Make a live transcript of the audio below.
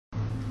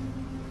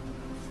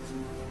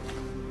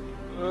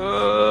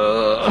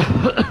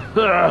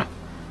Where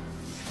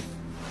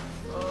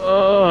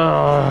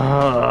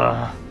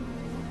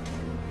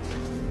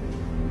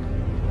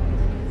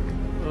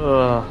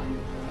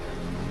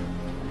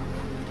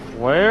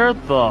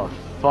the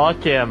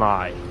fuck am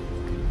I?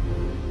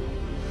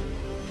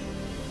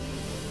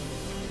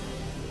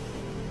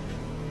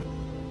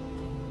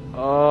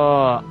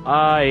 Oh,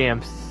 I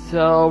am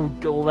so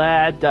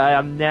glad that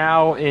I'm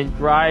now in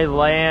dry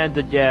land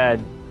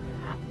again.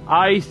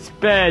 I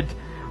spent,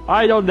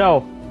 I don't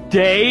know,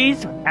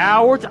 days,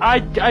 hours, I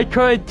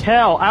couldn't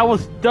tell. I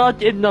was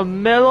stuck in the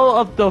middle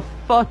of the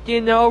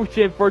fucking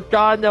ocean for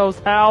God knows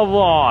how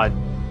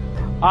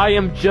long. I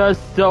am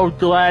just so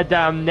glad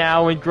that I'm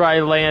now in dry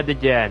land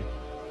again.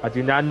 I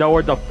do not know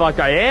where the fuck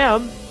I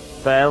am,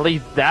 but at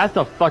least that's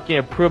a fucking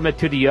improvement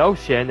to the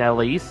ocean, at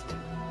least.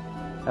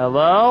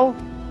 Hello?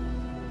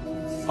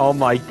 Oh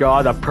my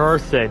god, a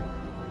person.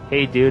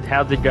 Hey dude,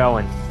 how's it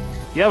going?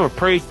 You have a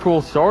pretty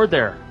cool sword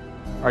there.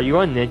 Are you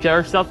a ninja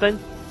or something?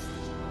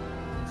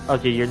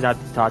 Okay, you're not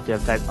the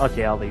talkative type.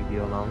 Okay, I'll leave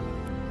you alone.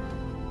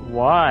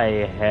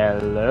 Why,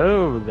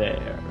 hello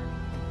there.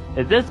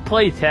 Is this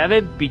place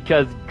heaven?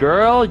 Because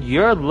girl,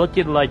 you're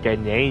looking like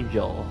an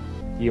angel.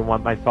 Do you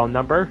want my phone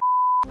number?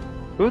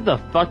 Who the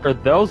fuck are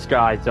those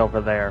guys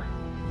over there?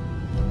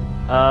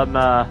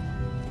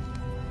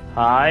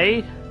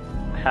 Hi?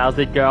 How's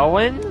it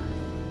going?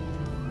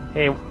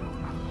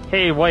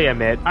 Hey, wait a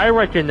minute. I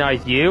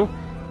recognize you.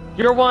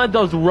 You're one of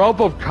those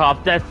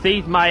RoboCops that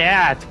saved my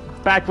ass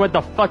back when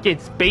the fucking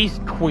Space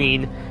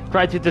Queen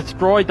tried to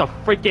destroy the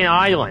freaking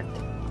island.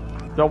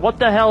 So what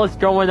the hell is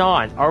going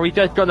on? Are we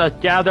just gonna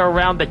gather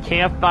around the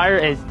campfire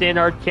and stand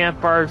our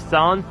campfire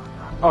song?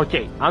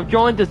 Okay, I'm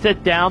going to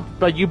sit down,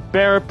 but you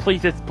better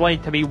please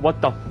explain to me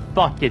what the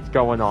fuck is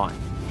going on.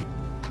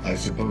 I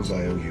suppose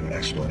I owe you an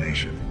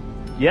explanation.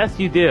 Yes,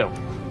 you do.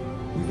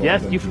 We've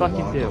Yes, all been you through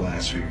fucking a lot do. The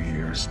last few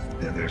years,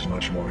 and there's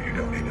much more you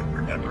don't even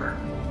remember.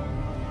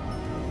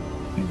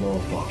 You've all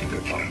fought a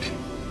good fight,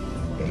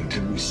 but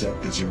until we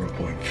set the 0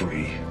 point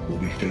free, we'll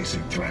be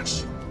facing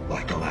threats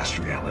like the last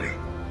reality,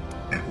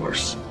 and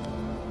worse.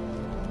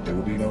 There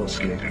will be no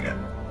escaping it.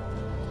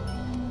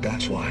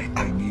 That's why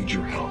I need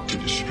your help to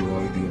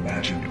destroy the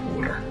imagined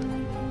order.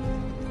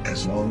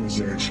 As long as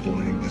they're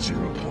exploiting the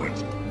 0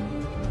 point,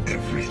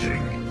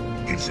 everything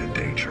is in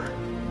danger.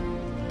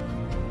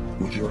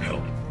 With your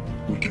help,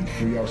 we can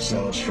free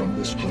ourselves from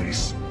this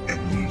place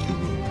and leave the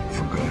room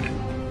for good.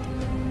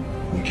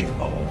 We can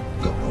all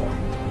go home.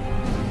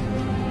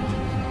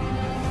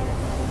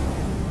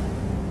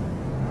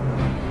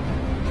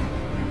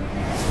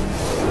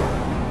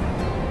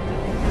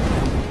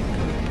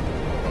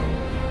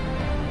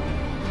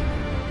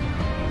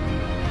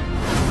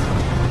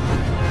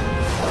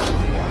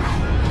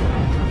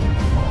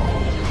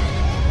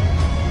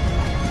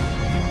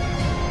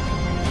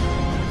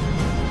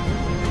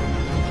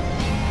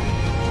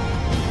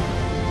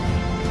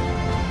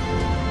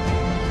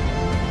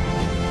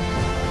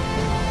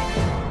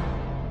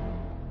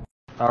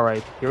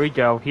 Alright, here we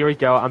go,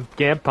 I'm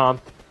getting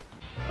pumped.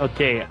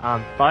 Okay,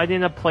 I'm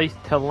finding a place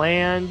to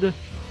land.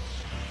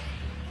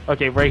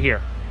 Okay, right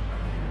here.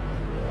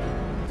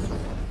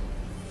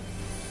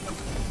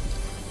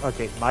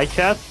 Okay, my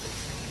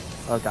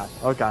chest. Oh god,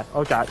 oh god,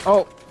 oh god,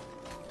 oh!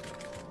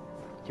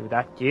 Give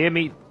that, give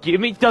me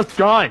the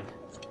gun!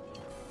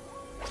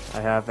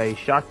 I have a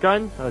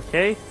shotgun,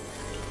 okay.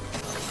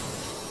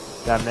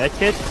 Got a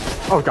medkit.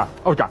 Oh god,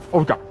 oh god,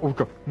 oh god, oh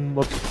god.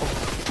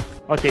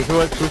 Okay,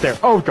 who's there?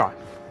 Oh god!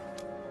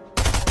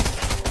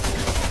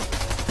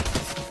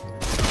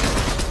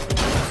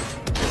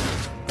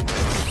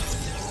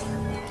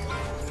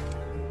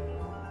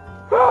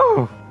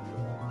 Whew!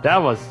 That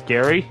was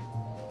scary.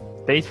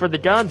 Thanks for the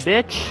gun,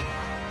 bitch!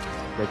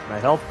 Take my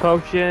health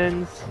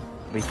potions.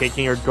 Be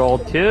taking your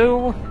gold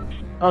too.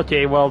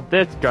 Okay, well,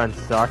 this gun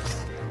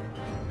sucks.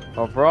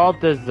 Overall,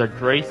 this is a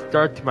great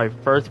start to my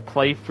first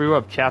playthrough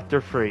of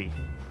Chapter 3.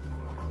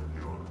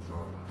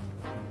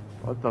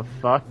 What the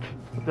fuck?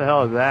 What the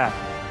hell is that?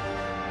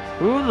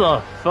 Who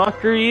the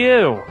fuck are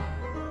you?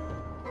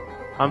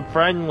 I'm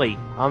friendly.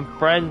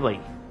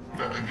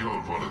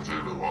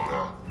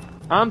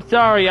 I'm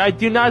sorry, I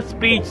do not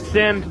speak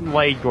sim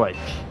language.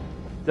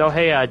 So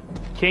hey,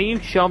 can you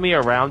show me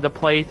around the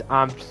place?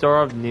 I'm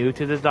sort of new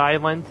to this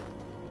island.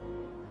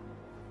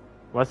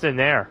 What's in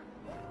there?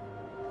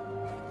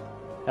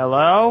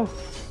 Hello?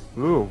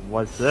 Ooh,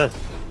 what's this?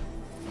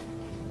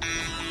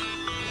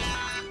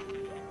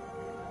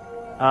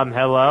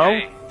 Hello?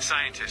 Hey,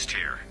 scientist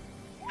here.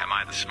 Am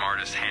I the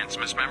smartest,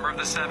 handsomest member of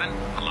the 7?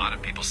 A lot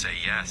of people say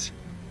yes.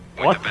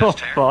 With What the best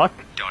the hair? fuck?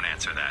 Don't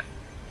answer that.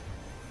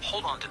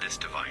 Hold on to this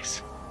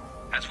device.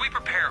 As we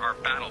prepare our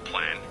battle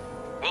plan,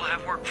 we'll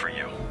have work for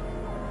you.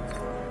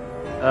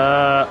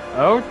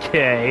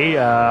 Okay,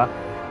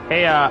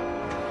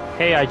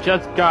 hey, I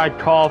just got a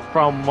call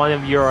from one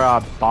of your,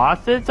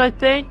 bosses, I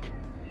think?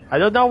 I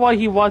don't know what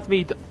he wants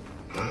me to...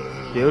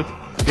 Dude,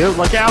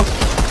 look out!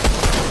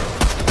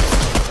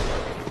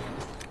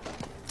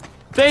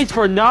 Thanks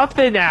for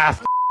nothing,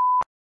 ass!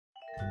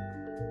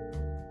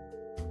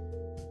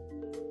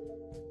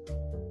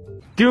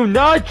 Do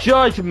not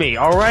judge me,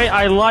 alright?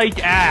 I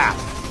like ass.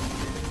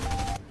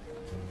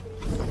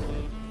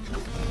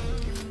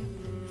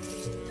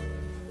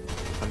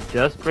 I'm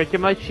just drinking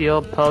my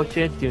shield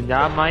potion. Do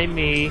not mind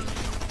me.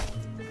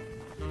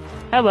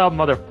 Hello,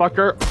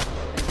 motherfucker.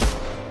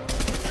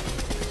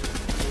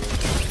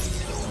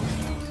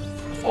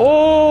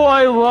 Oh,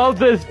 I love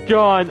this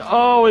gun.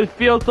 Oh, it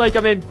feels like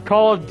I'm in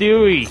Call of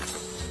Duty.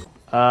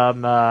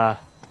 Hello.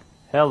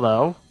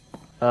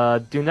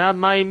 Do not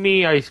mind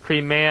me, Ice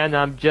Cream Man.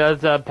 I'm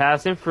just,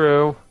 passing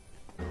through.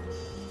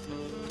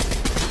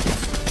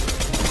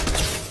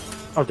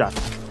 Oh god.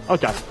 Oh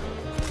god.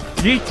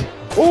 Yeet!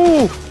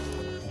 Ooh!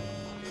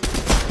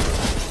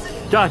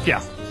 Gotcha!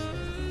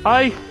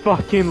 I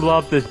fucking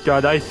love this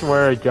gun, I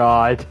swear to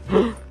god.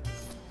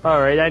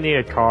 Alright, I need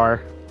a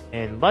car.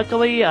 And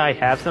luckily, I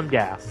have some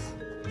gas.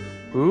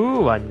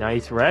 Ooh, a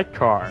nice red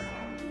car.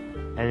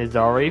 And it's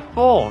already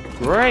full.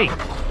 Great!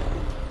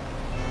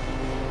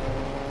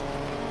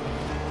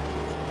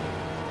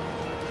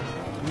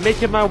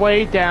 Making my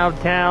way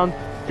downtown,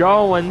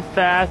 going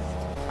fast.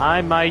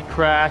 I might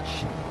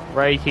crash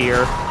right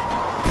here.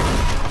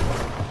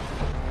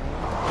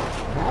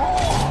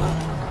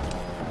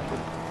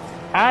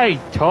 I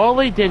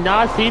totally did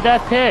not see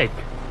that pig.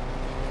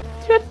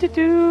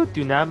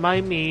 Do not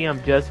mind me,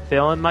 I'm just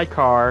filling my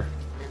car.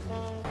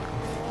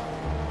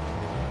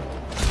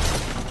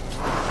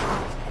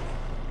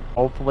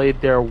 Hopefully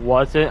there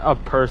wasn't a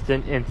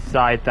person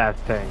inside that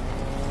thing.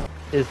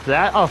 Is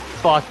that a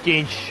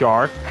fucking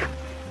shark?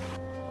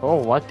 Oh,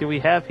 what do we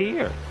have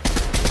here?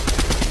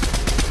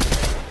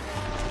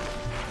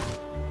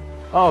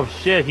 Oh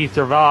shit, he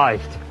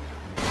survived.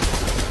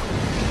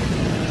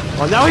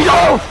 Oh, now he's-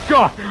 oh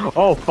god!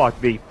 Oh,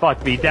 fuck me,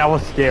 that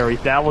was scary,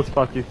 that was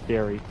fucking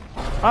scary.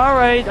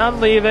 Alright,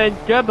 I'm leaving,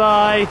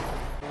 goodbye!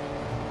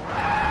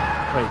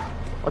 Wait,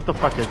 what the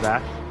fuck is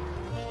that?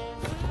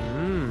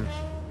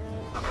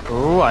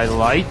 Ooh, I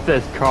like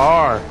this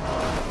car.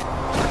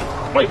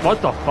 Wait,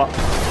 what the fuck?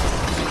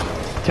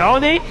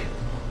 Tony?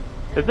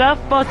 Is that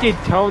fucking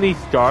Tony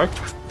Stark?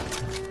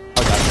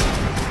 Okay.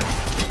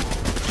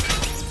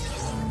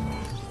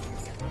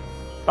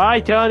 Bye,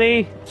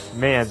 Tony!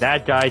 Man,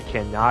 that guy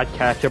cannot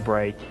catch a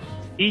break.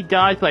 He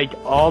dies like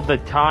all the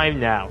time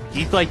now.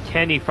 He's like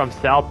Kenny from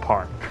South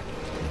Park.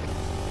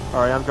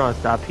 Alright, I'm gonna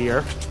stop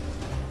here.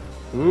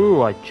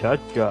 Ooh, a chug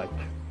jug.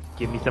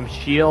 Give me some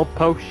shield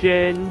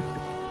potion.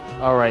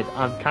 Alright,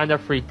 I'm kind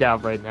of freaked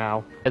out right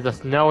now. As the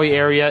snowy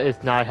area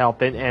is not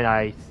helping and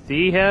I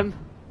see him.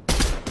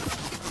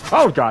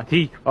 Oh god,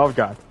 oh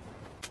god.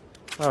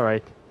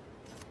 Alright.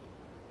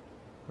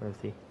 Where is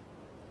he?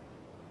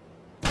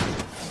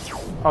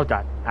 Oh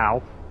god,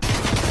 ow.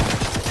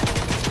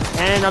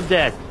 And I'm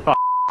dead. Fuck.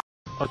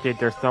 Okay,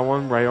 there's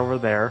someone right over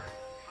there.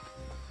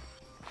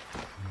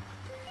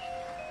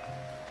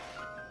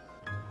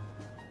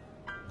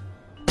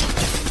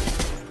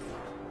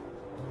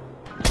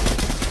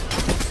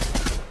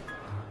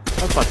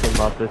 I fucking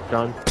love this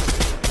gun.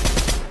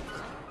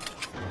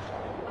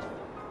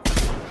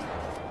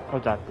 Oh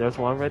god, there's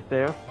one right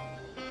there.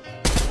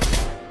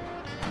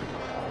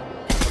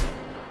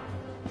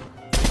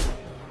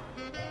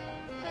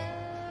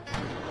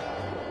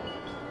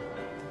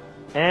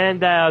 And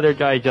that other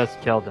guy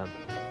just killed him.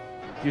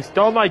 You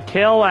stole my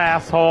kill,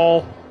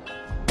 asshole!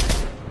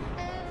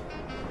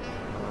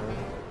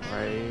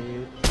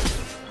 Right.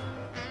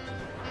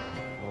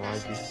 Oh,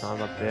 you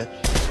son of a bitch.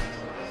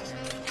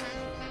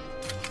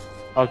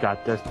 Oh god,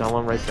 there's no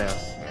one right there.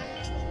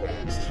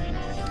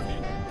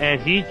 And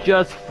he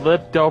just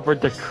flipped over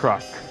the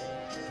truck.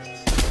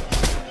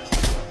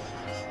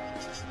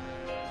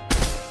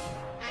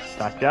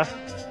 Gotcha.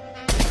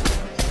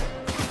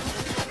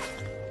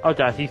 Oh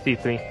god, he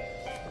sees me.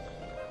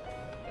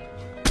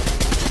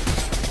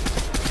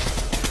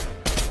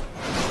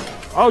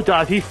 Oh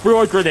god, he threw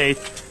a grenade.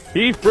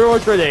 He threw a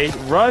grenade.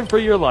 Run for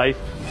your life.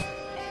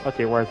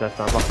 Okay, where's that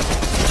son of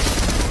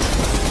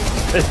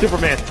a... It's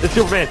Superman! It's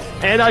Superman!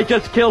 And I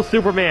just killed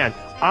Superman!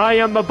 I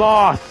am the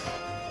boss!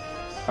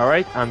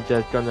 Alright, I'm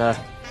just gonna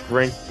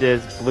drink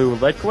this blue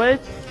liquid.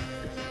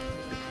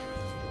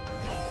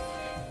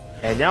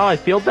 And now I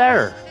feel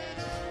better!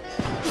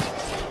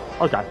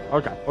 Oh god, oh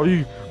god, oh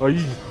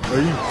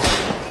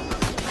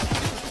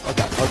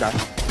god, oh god.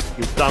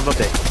 You son of a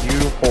bitch, you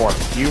whore,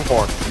 you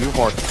whore, you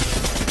whore.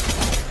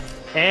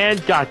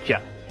 And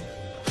gotcha!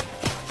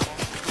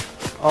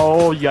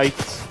 Oh,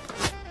 yikes.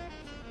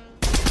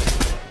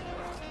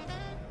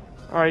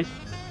 Alright,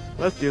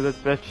 let's do this,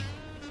 bitch.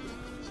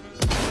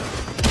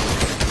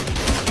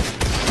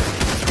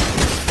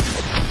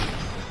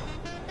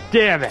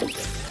 Damn it!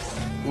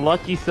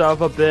 Lucky son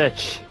of a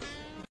bitch.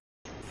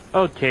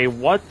 Okay,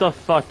 what the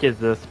fuck is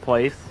this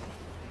place?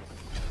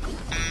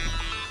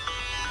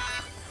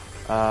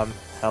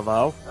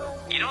 Hello?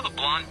 You know the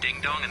blonde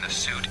ding-dong in the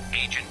suit,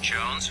 Agent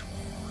Jones?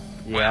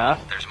 Yeah? Well,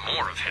 there's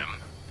more of him.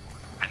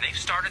 And they've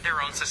started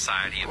their own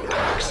society of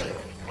dogs.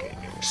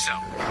 So,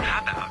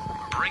 how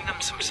about bring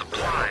them some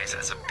supplies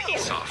as a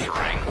peace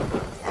offering,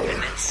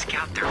 and then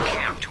scout their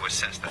camp to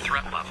assess the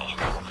threat level.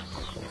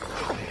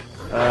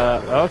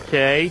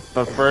 Okay,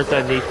 but first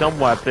I need some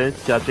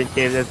weapons, just in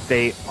case if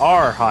they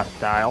are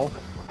hostile.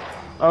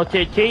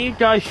 Okay, can you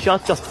guys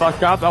shut the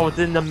fuck up? I was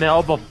in the middle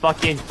of a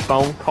fucking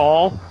phone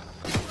call.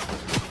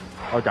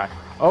 Oh god.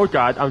 Oh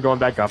god, I'm going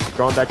back up,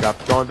 going back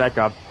up, going back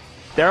up.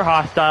 They're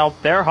hostile,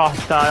 they're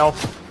hostile.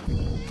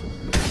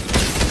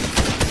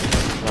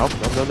 Nope,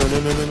 no.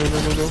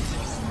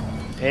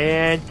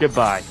 And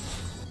goodbye.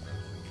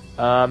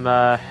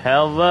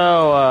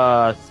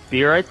 Hello,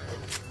 spirit.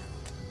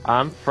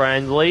 I'm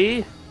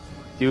friendly.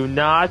 Do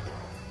not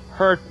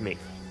hurt me.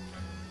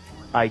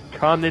 I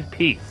come in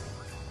peace.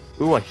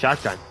 Ooh, a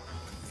shotgun.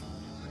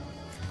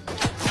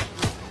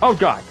 Oh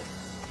god.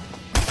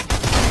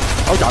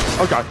 Oh god,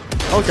 oh god,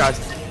 oh god.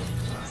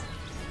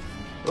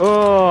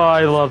 Oh,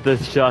 I love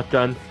this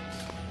shotgun.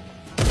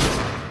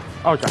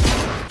 Oh god.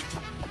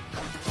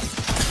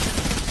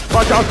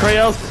 Watch out,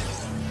 Kratos!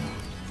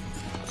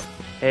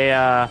 Hey,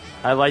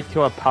 I'd like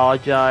to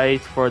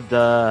apologize for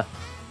the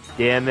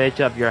damage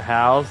of your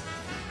house.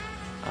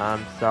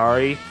 I'm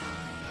sorry.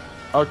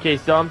 Okay,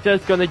 so I'm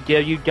just gonna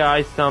give you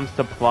guys some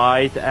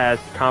supplies as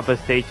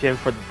compensation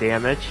for the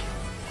damage.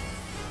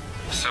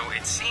 So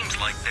it seems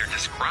like they're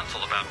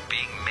disgruntled about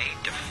being made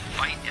to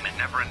fight in a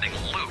never-ending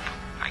loop.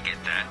 I get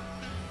that.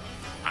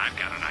 I've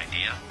got an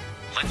idea.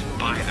 Let's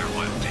buy their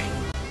loyalty.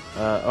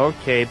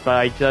 Okay, but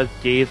I just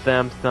gave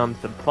them some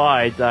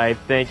supplies. I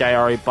think I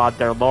already bought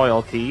their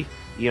loyalty,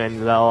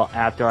 even though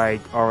after I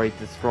already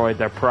destroyed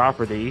their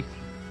property.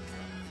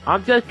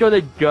 I'm just gonna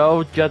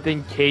go just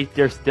in case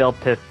they're still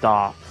pissed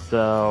off.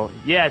 So,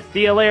 yeah,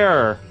 see you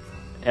later,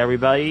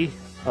 everybody.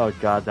 Oh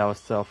god, that was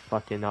so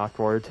fucking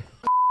awkward.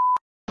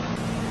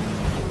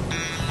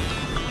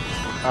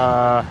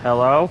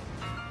 Hello?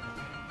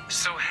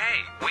 So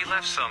hey, we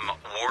left some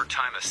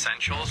wartime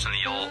essentials in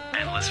the old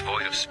endless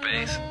void of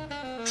space.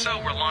 So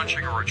we're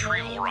launching a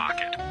retrieval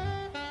rocket.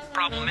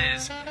 Problem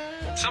is,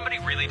 somebody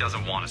really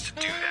doesn't want us to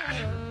do that.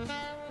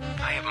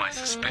 I have my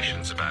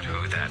suspicions about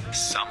who that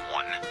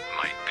someone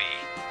might be.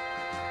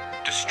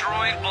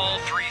 Destroy all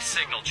 3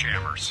 signal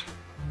jammers.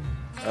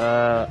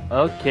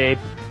 Okay.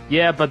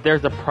 Yeah, but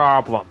there's a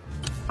problem.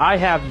 I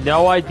have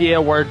no idea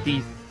where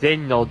these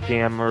signal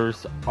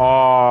jammers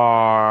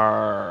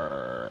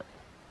are.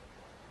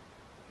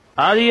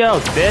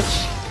 Adios,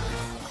 bitch!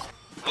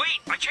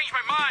 Wait, I changed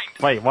my mind!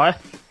 Wait, what?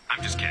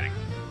 I'm just kidding.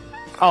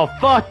 Oh,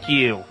 fuck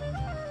you!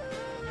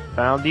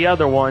 Found the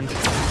other one.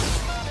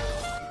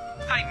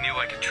 I knew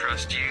I could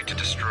trust you to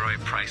destroy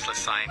priceless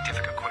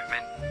scientific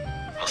equipment.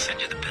 I'll send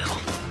you the bill.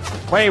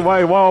 Wait,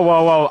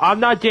 whoa. I'm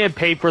not getting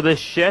paid for this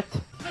shit.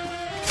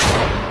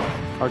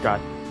 Oh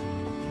god.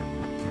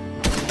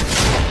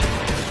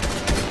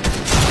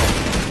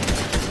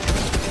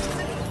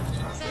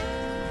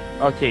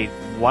 Okay,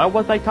 what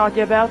was I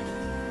talking about?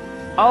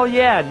 Oh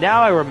yeah,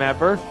 now I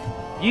remember.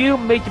 You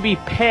make me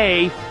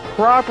pay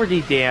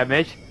property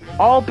damage,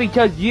 all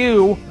because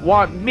you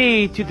want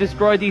me to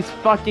destroy these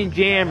fucking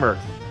jammers.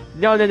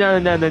 No.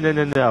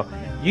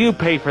 You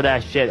pay for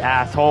that shit,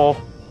 asshole.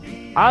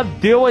 I'm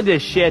doing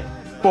this shit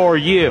for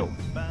you.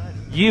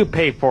 You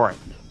pay for it.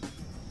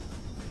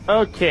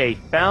 Okay,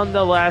 found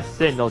the last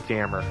signal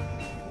jammer.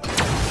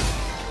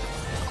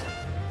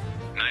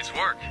 Nice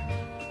work.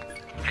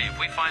 Hey, if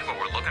we find what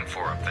we're looking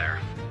for up there,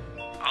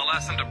 I'll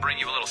ask them to bring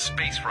you a little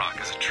space rock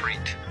as a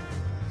treat.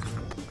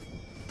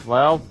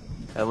 Well,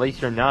 at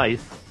least you're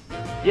nice.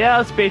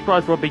 Yeah, space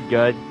rock will be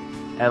good.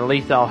 At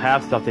least I'll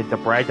have something to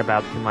brag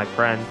about to my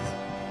friends.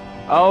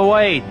 Oh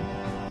wait,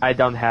 I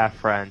don't have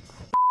friends.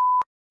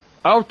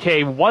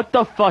 Okay, what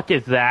the fuck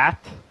is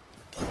that?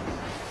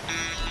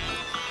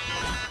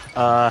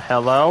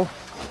 Hello?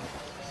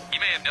 You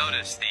may have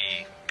noticed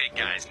the big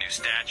guy's new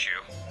statue.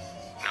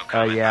 No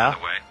comment, yeah? by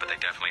the way, but they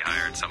definitely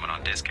hired someone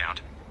on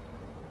discount.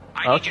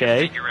 I need you to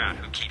figure out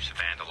who keeps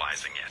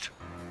vandalizing it.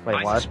 Wait,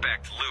 I what?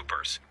 suspect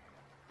loopers.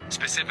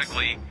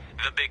 Specifically,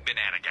 the big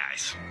banana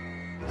guys.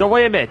 So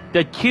wait a minute,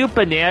 the cute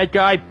banana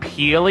guy,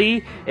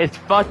 Peely, is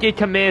fucking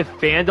committing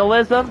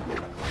vandalism?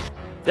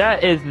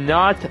 That is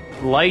not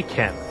like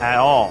him at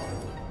all.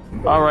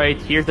 Alright,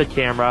 here's the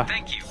camera.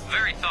 Thank you.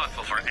 Very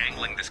thoughtful for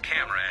angling this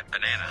camera at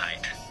banana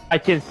height. I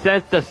can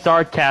sense the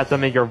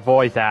sarcasm in your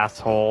voice,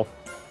 asshole.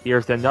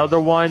 Here's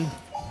another one.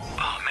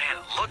 Oh man,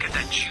 look at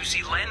that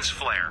juicy lens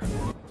flare.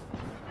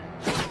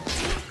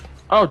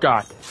 Oh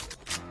god.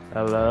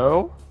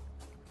 Hello?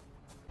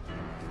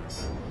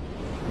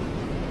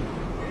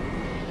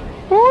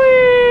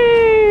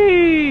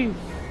 Whee!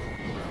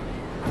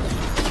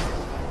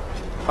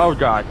 Oh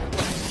god.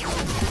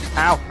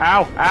 Ow,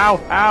 ow, ow,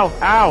 ow,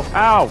 ow,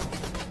 ow!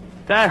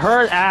 That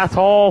hurt,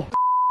 asshole!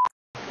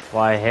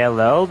 Why,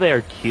 hello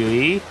there,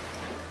 cutie.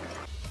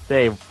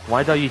 Say,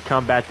 why don't you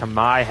come back to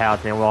my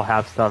house and we'll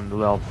have some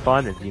little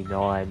fun, if you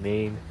know what I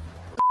mean.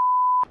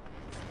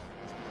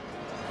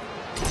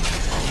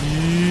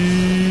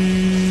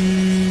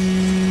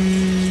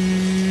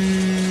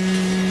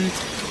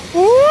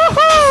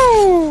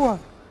 Woohoo!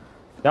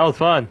 That was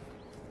fun.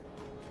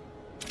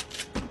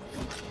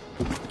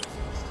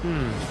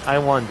 I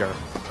wonder.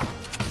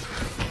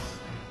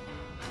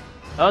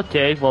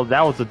 Okay, well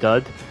that was a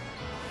dud.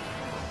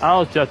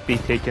 I'll just be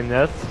taking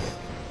this.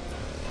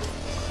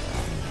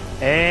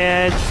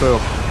 And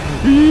boom.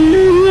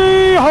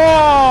 Yeehaw!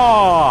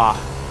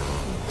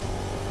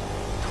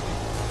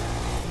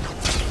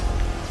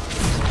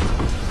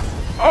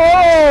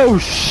 Oh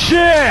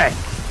shit!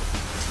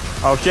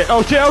 Oh shit,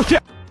 oh shit, oh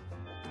shit!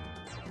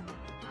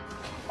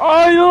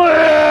 I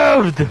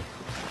lived!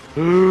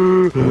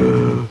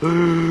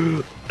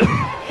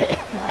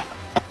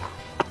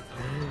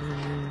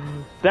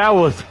 That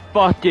was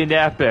fucking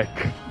epic.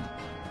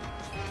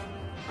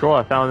 Cool,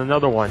 I found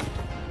another one.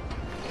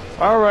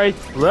 Alright,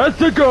 let's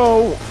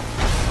go!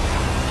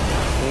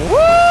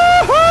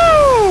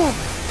 Woohoo!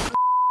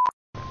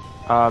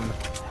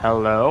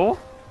 Hello?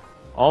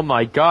 Oh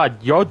my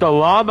god, you're the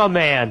Llama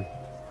Man!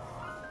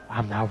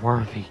 I'm not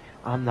worthy.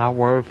 I'm not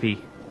worthy.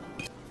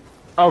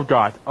 Oh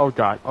god, oh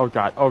god, oh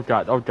god, oh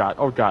god, oh god,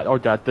 oh god, oh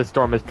god, the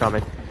storm is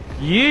coming.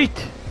 Yeet!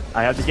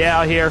 I have to get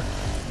out of here.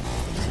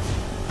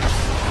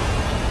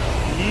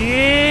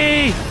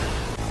 Yeet!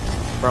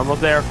 We're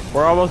almost there.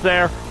 We're almost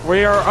there.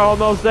 We are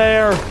almost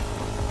there.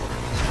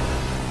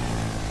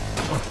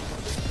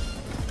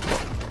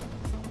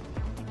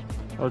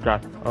 Oh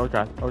god, oh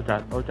god, oh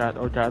god, oh god,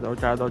 oh god, oh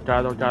god, oh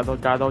god, oh god, oh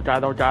god, oh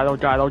god, oh god, oh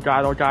god, oh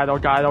god, oh god, oh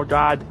god, oh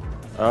god.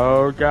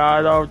 Oh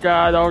god, oh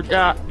god, oh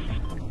god.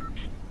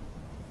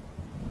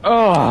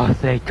 Oh,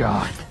 thank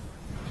god.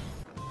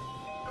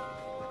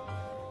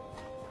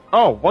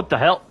 Oh, what the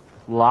hell?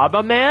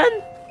 Llama Man?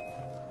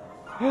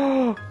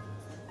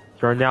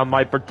 You're now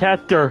my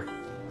protector.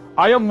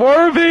 I am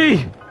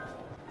worthy!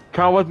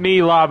 Come with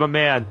me, Llama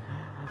Man,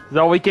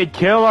 so we can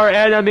kill our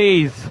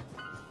enemies.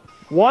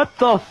 What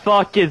the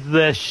fuck is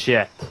this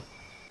shit?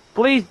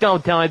 Please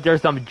don't tell me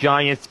there's some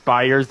giant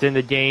spiders in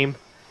the game.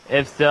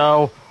 If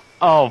so,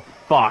 oh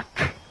fuck.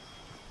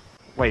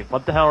 Wait,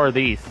 what the hell are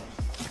these?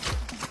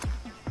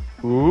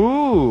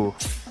 Ooh.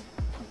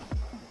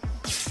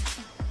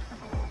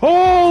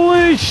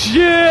 Holy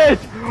shit!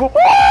 Woohoo!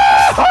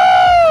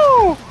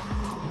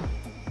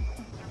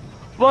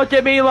 Look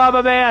at me,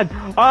 Llama Man!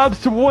 I'm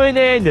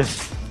swinging!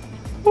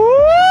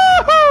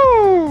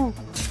 Woohoo!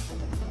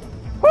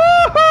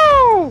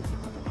 Woohoo!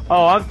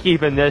 Oh, I'm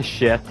keeping this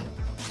shit.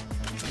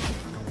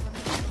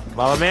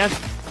 Llama Man?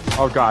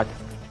 Oh god.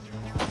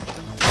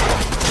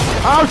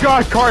 Oh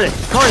god, Carnage!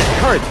 Carnage!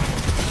 Carnage!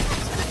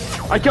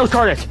 I killed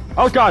Carnage!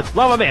 Oh god,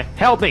 Llama Man!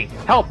 Help me!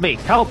 Help me!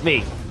 Help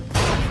me!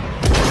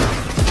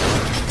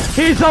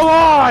 He's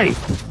alive!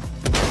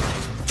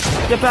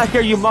 Get back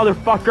here, you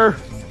motherfucker!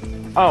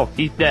 Oh,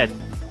 he's dead.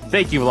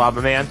 Thank you,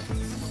 Llama Man.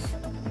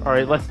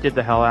 Alright, let's get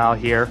the hell out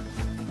of here.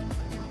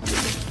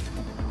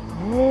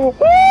 Woohoo!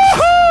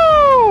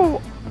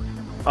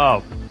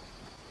 Oh.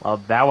 Well,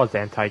 that was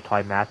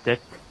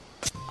anticlimactic.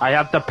 I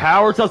have the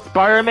powers of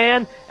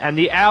Spider-Man and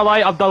the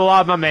ally of the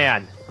Llama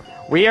Man.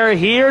 We are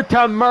here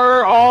to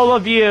murder all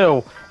of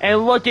you!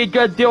 And looking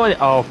good doing it.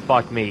 Oh,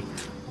 fuck me.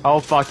 Oh,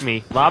 fuck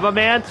me. Llama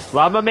Man?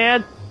 Llama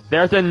Man?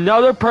 There's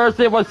another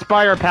person with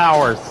spider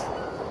powers.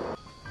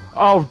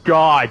 Oh,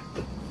 God.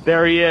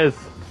 There he is.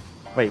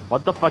 Wait,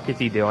 what the fuck is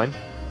he doing?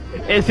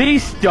 Is he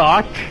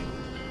stuck?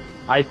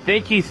 I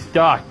think he's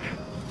stuck.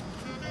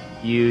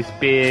 You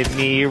spin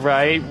me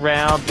right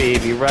round,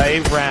 baby,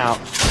 right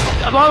round.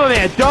 Llama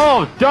Man,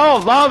 don't,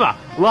 Llama,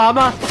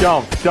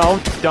 don't.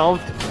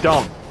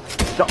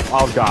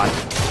 Oh god.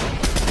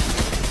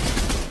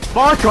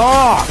 Fuck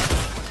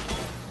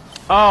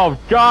off! Oh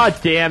god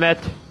damn it.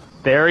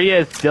 There he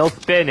is, still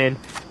spinning.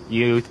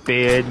 You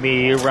spin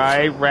me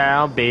right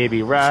round,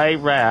 baby, right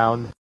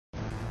round.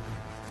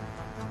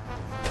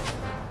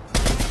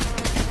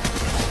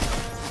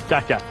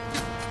 Gotcha.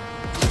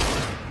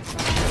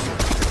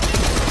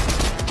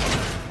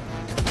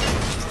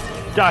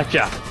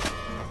 Gotcha.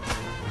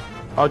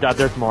 Oh god,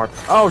 there's more.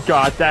 Oh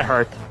god, that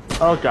hurt.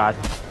 Oh god.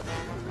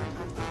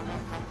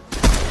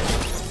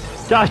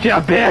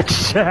 Gotcha,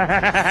 bitch!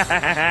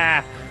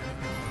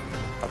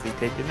 I'll be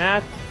taking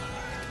that.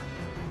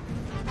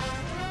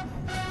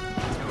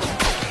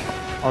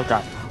 Oh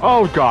god.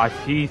 Oh god,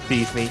 he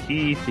sees me.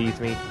 He sees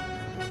me.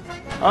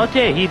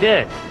 Okay, he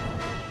did.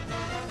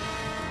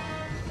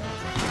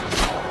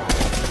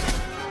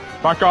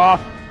 Fuck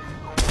off.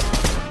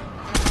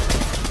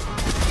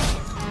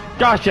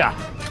 Gotcha!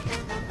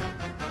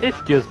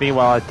 Excuse me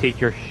while I take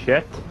your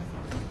shit.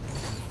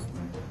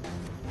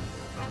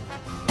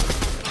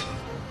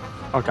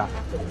 Oh god.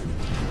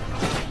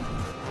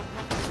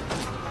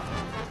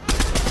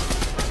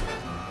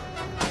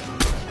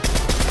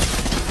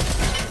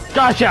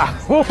 Gotcha!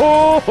 Ho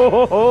ho ho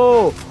ho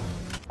ho!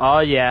 Oh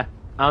yeah,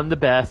 I'm the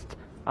best.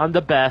 I'm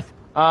the best.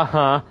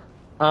 Uh-huh.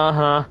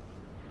 Uh-huh.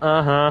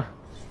 Uh-huh.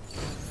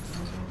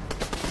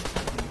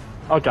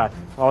 Oh god.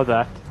 What was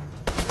that?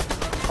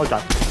 Oh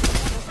god.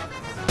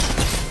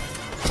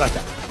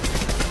 Gotcha.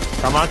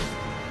 Come on.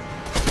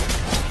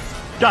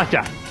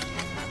 Gotcha!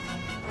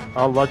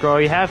 Oh, look what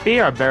we have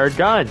here, a better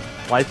gun.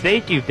 Why,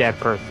 thank you, dead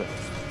person.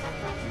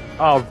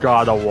 Oh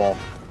god, a wolf.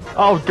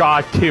 Oh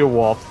god, two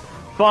wolves.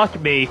 Fuck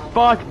me,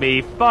 fuck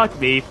me, fuck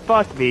me,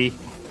 fuck me.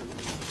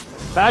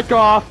 Back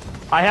off.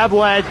 I have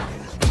lead.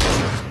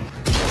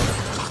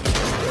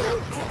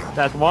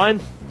 That's one.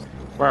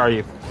 Where are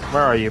you?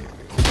 Where are you?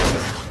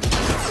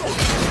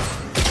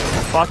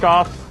 Fuck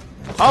off.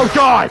 Oh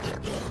god!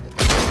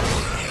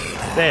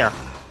 There.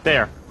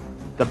 There.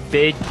 The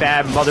big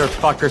bad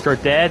motherfuckers are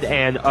dead,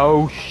 and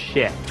oh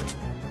shit.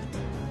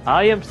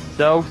 I am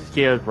so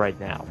scared right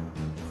now.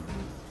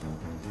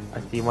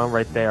 I see one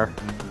right there.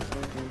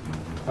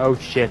 Oh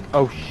shit,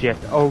 oh shit,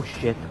 oh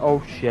shit,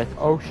 oh shit,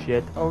 oh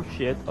shit, oh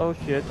shit, oh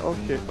shit, oh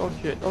shit, oh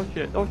shit, oh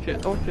shit, oh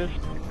shit, oh shit.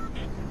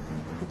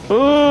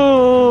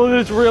 Oh,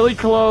 it's really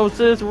close,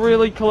 it's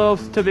really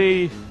close to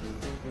me.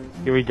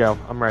 Here we go,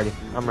 I'm ready,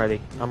 I'm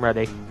ready, I'm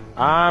ready,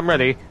 I'm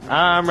ready,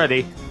 I'm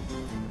ready.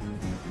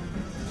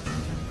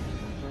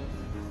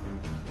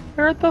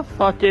 Where the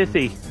fuck is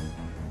he?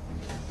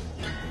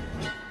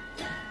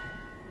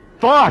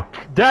 Fuck!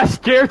 That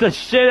scared the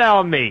shit out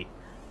of me!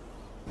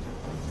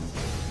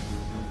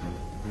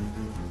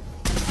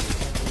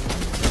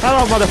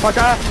 Hello,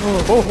 motherfucker!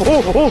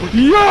 Oh,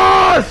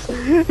 yes!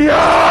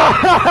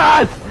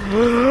 Yes!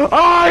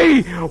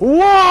 I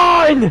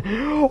won!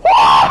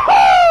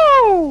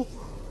 Woohoo!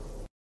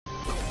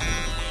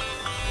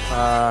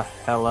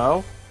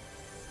 Hello?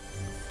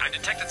 I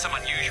detected some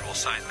unusual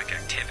seismic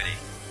activity.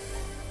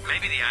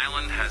 Maybe the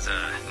island has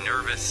a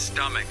nervous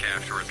stomach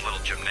after its little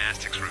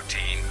gymnastics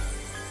routine.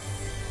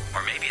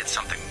 Or maybe it's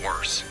something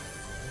worse.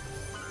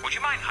 Would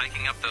you mind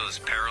hiking up those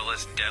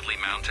perilous, deadly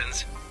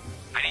mountains?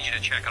 I need you to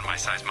check on my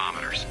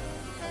seismometers.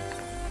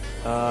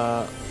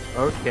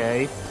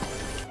 Okay.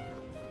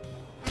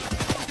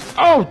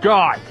 Oh,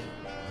 God!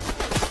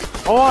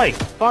 Oi!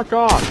 Fuck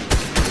off!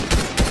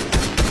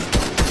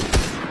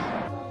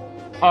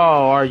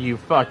 Oh, are you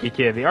fucking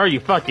kidding me? Are you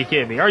fucking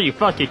kidding me? Are you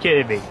fucking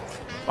kidding me?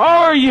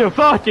 Are you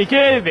fucking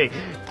kidding me?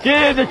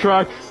 Get in the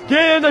truck!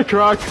 Get in the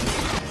truck!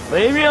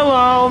 Leave me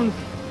alone!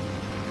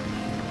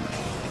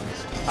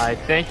 I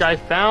think I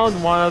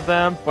found one of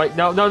them. Wait,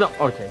 no, no, no.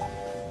 Okay.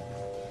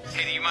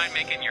 Hey, do you mind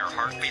making your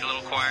heart beat a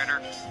little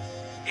quieter?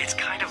 It's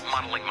kind of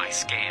muddling my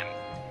scan.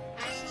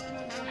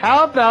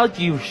 How about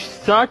you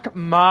suck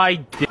my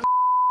dick?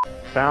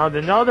 Found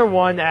another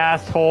one,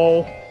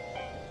 asshole.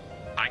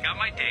 I got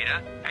my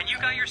data, and you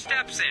got your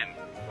steps in.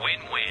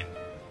 Win-win.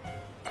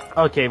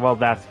 Okay, well,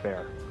 that's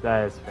fair.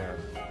 That is fair.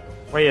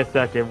 Wait a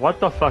second. What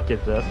the fuck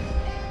is this?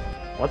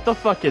 What the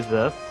fuck is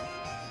this?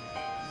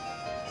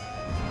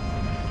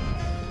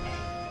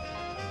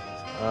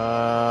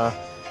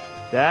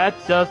 That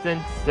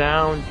doesn't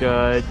sound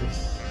good.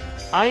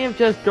 I am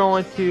just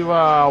going to,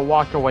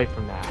 walk away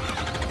from that.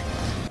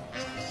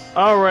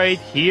 Alright,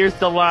 here's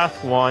the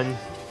last one.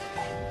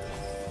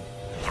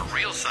 A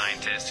real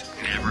scientist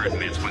never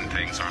admits when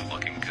things aren't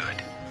looking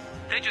good.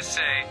 They just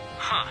say,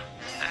 huh,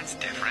 that's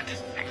different,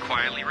 and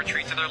quietly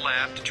retreat to their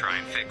lab to try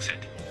and fix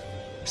it.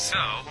 So,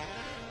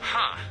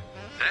 huh,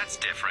 that's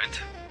different.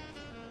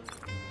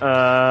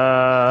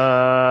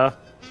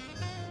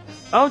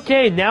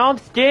 Okay, now I'm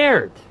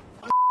scared.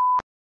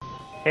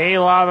 Hey,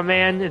 Llama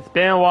Man, it's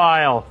been a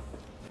while.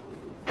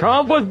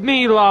 Come with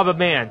me, Llama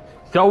Man,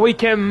 so we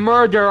can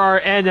murder our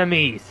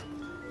enemies.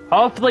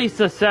 Hopefully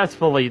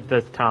successfully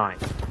this time.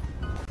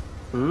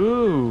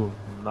 Ooh,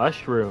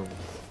 mushrooms.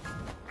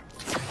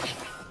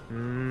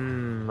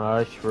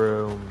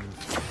 Mushrooms.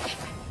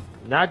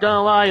 Not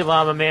gonna lie,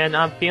 Llama Man,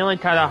 I'm feeling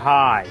kinda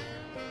high.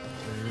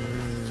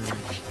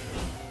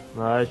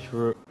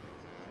 Mushroom.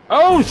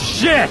 Oh,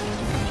 shit!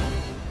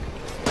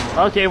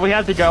 Okay, we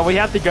have to go, we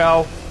have to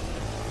go.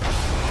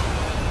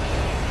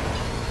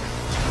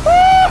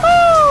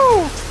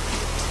 Woohoo!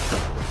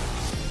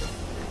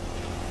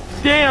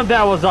 Damn,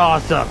 that was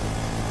awesome!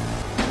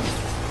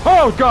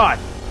 Oh god!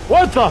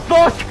 What the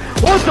fuck?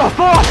 What the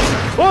fuck?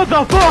 What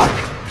the fuck?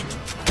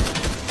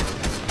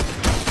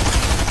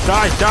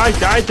 Die, die,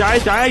 die, die,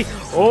 die!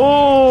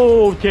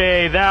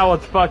 Okay, that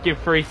was fucking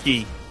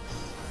freaky.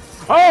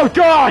 Oh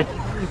god!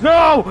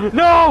 No!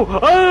 No!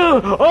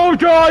 Oh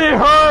god, it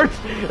hurts!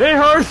 It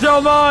hurts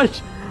so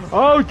much!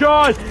 Oh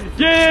god!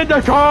 Get in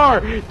the car!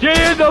 Get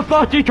in the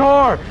fucking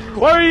car!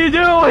 What are you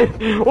doing?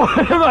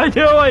 What am I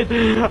doing?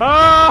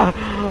 Ah!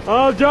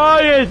 I'm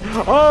dying!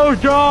 Oh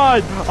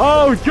god!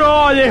 Oh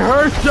god, it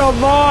hurts so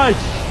much!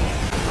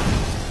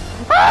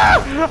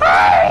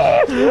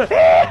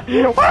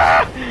 It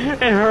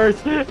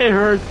hurts! It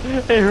hurts!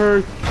 It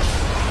hurts!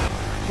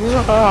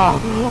 Oh!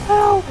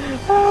 Oh!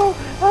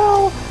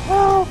 Oh!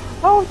 Oh!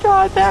 Oh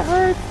god, that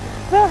hurts!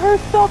 That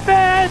hurts so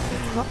bad!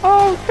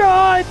 Oh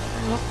god!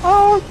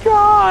 Oh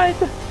god!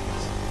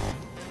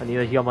 I need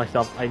to heal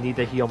myself. I need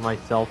to heal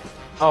myself.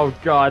 Oh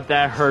god,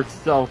 that hurts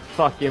so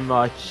fucking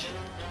much.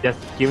 Yes,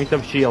 give me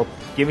some shield.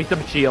 Give me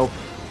some shield.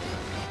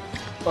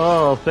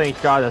 Oh, thank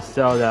god, a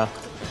soda.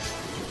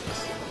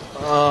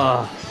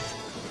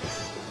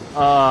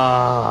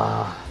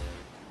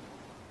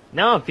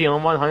 Now I'm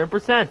feeling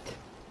 100%.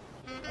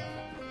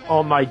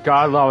 Oh my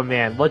god, Llama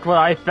Man, look what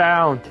I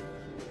found!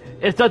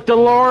 It's a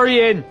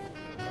DeLorean!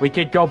 We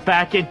could go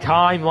back in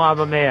time,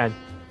 Llama Man.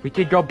 We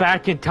could go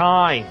back in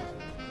time.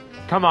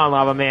 Come on,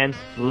 Llama Man,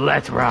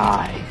 let's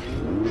ride.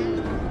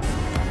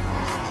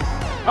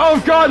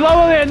 Oh God,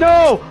 Llama Man,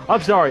 no!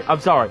 I'm sorry.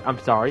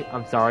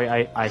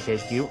 I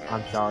hate you.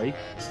 I'm sorry.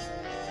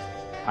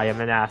 I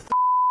am an ass.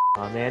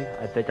 Oh man,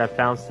 I think I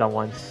found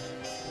someone.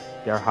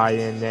 They're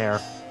hiding in there.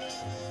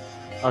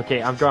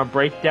 Okay, I'm gonna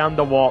break down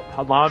the wall.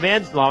 Llama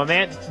Man,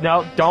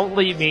 no, don't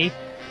leave me.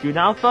 Do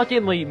not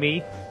fucking leave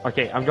me.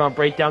 Okay, I'm gonna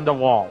break down the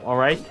wall,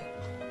 alright?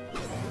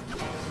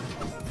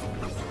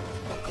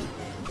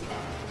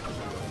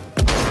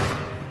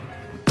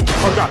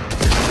 Oh God.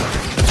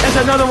 It's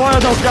another one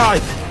of those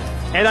guys!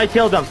 And I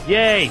killed him.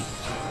 Yay!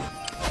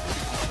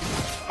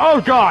 Oh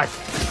God!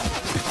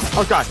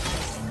 Oh God.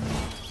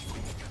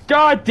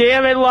 God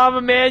damn it,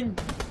 Llama Man!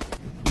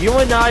 You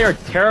and I are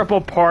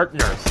terrible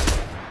partners.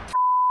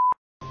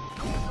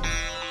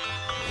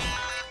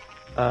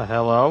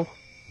 Hello?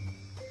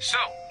 So,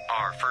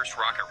 our first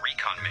rocket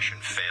recon mission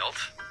failed.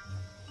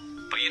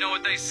 But you know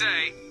what they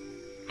say.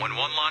 When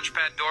one launch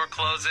pad door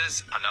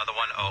closes, another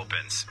one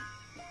opens.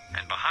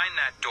 And behind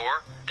that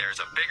door, there's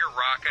a bigger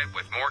rocket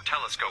with more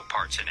telescope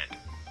parts in it.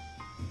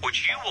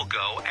 Which you will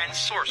go and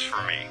source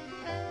for me.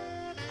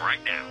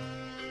 Right now.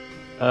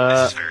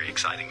 This is very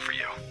exciting for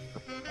you.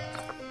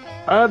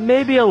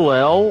 Maybe a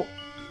little.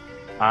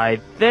 I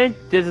think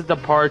this is the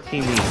part he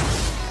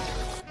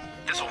needs.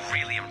 This'll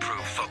really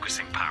improve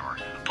focusing power.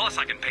 Plus,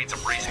 I can paint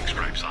some racing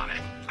stripes on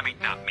it. I mean,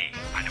 not me.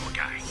 I know a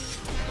guy.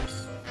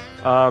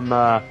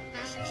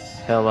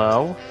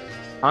 Hello?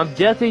 I'm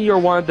guessing you're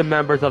one of the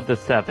members of the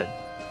Seven.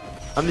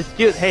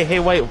 Hey,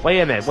 wait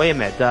a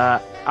minute.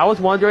 I was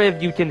wondering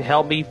if you can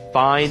help me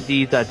find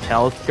these,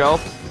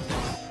 telescopes.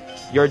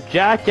 Your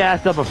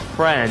jackass of a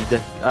friend,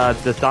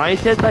 the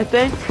scientist, I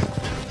think?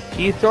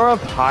 He sort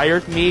of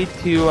hired me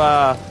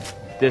to,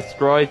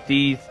 destroy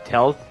these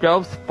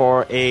telescopes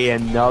for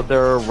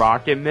another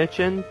rocket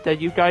mission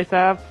that you guys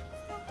have.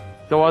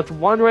 So I was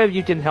wondering if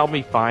you can help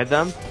me find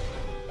them.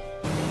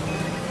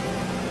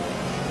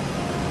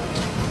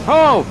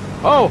 Oh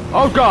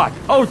God,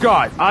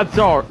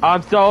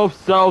 I'm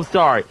so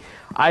sorry.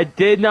 I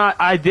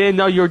didn't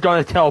know you were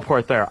gonna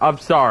teleport there. I'm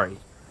sorry.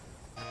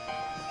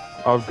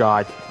 Oh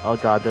God,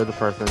 they're the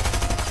person.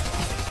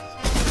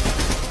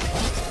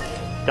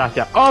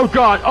 Gotcha. Oh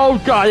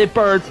God, it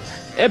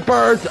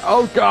burns,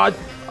 oh God.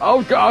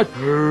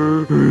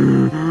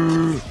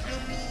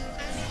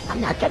 I'm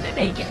not gonna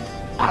make it.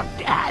 Oh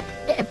God,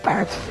 it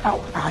burns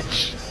so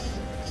much.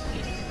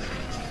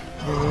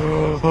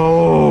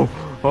 Oh,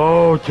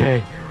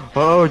 okay.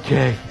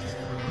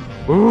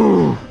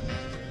 Ooh.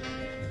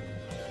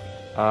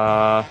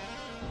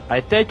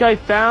 I think I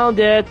found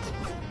it.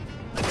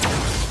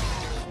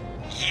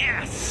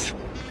 Yes!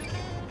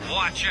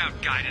 Watch out,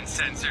 guidance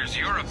sensors.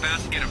 You're about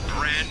to get a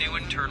brand new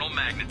internal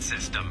magnet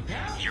system.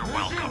 You're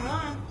welcome.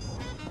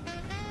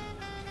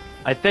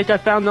 I think I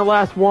found the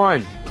last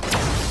one.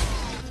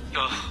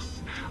 Ugh,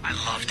 I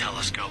love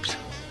telescopes.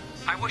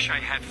 I wish I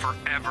had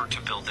forever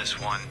to build this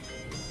one.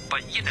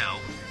 But, you know,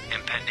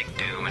 impending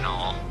doom and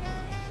all.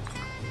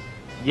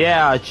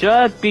 Yeah,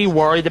 should be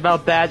worried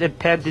about that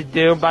impending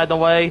doom, by the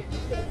way.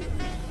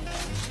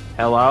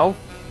 Hello?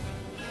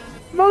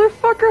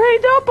 Motherfucker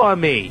hanged up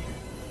on me!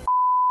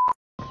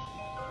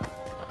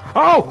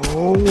 Oh!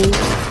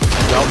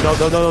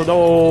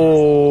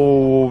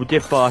 No.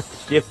 Get fucked.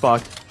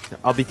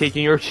 I'll be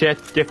taking your shit.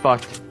 Get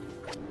fucked.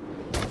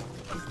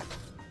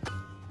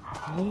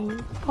 Oh,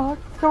 fuck.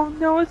 Don't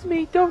know it's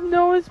me.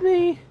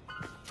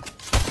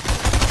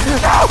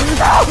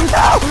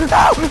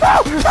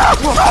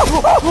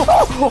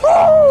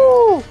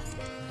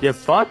 Get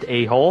fucked,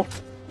 a-hole.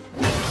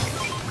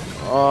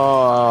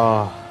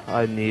 Oh,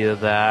 I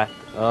needed that.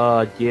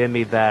 Oh, give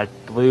me that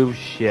blue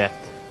shit.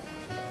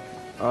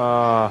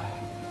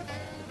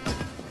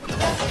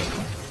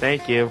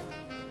 Thank you.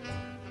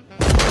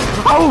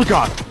 Oh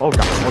God.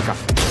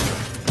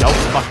 No,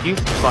 fuck you.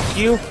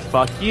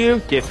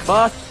 Get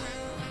fucked.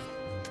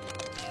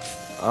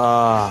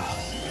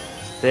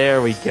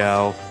 There we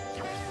go.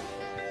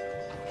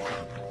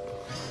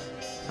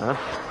 Huh?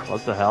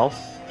 What the hell?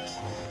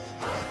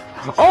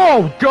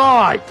 Oh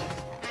God!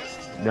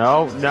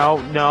 No.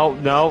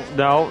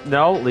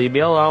 Leave me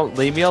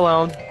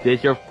alone. This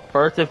is your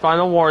first and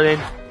final warning.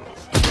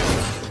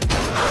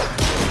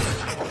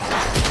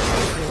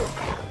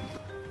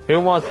 Who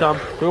wants some?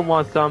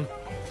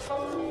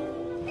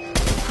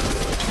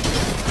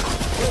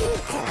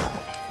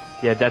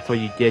 Yeah, that's what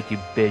you get, you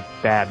big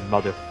bad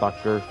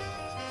motherfucker.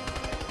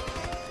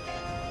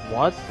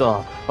 What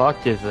the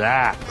fuck is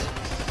that?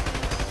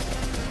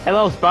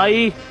 Hello,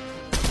 Spidey.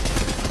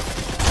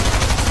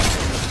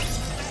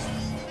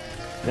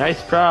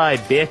 Nice try,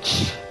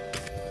 bitch.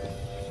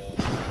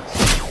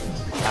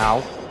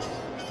 Ow.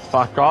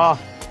 Fuck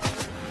off.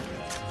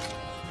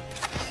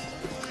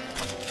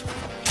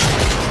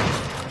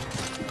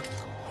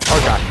 Oh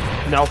God,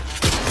 no.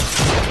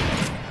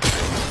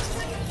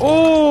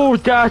 Oh,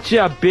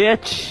 gotcha,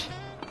 bitch.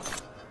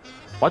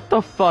 What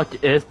the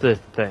fuck is this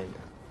thing?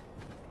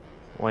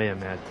 Wait a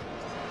minute.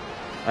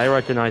 I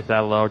recognize that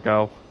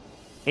logo.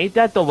 Ain't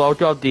that the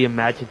logo of the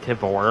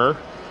Imaginative Order?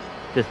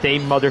 The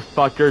same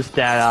motherfuckers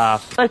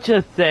that, let's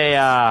just say,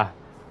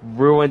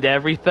 ruined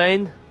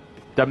everything.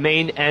 The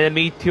main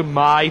enemy to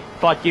my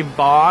fucking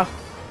boss,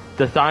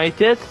 the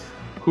scientist,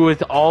 who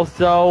is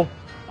also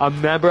a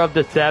member of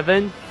the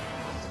Seven.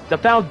 The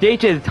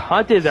Foundation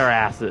hunted their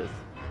asses.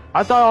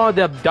 I thought all of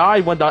them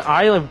died when the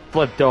island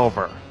flipped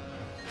over.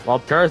 Well,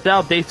 turns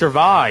out they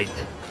survived.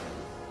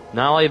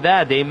 Not only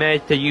that, they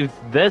managed to use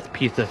this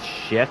piece of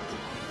shit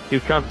to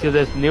come to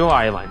this new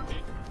island.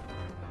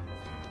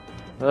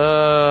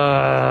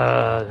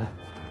 The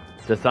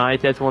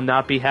scientists will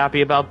not be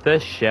happy about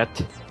this shit.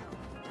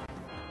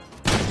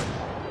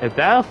 Is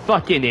that a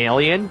fucking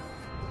alien?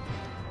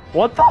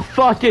 What the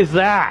fuck is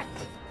that?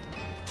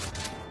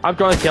 I'm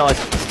gonna kill it.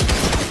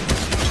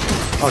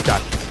 Oh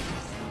god.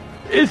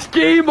 It's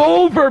game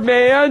over,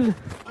 man!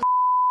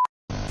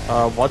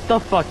 What the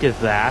fuck is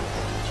that?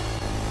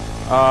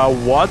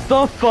 What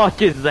the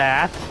fuck is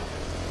that?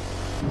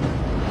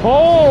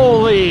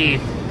 Holy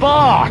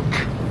fuck!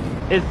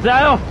 Is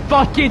that a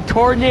fucking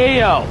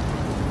tornado?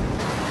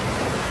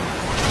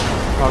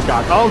 Oh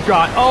god, oh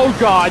god, oh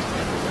god!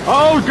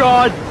 Oh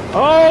god!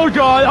 Oh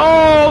god!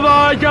 Oh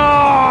my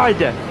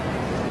god!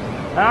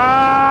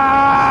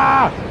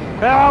 Ah!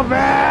 Help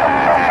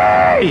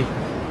me!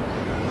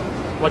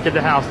 Look at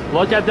the house.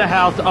 Look at the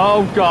house.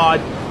 Oh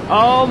god.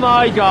 Oh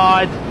my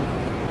god.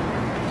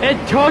 It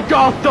took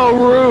off the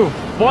roof.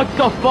 What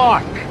the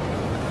fuck?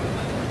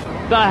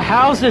 The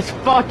house is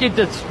fucking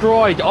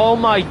destroyed. Oh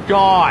my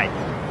god.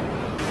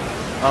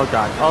 Oh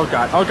god. Oh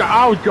god. Oh god.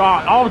 Oh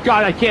god. Oh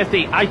god. I can't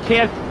see. I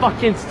can't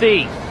fucking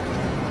see.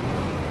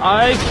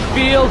 I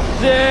feel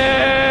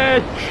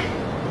sick.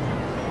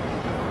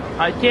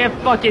 I can't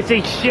fucking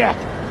see shit.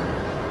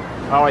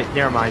 Oh wait,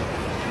 never mind.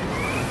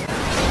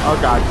 Oh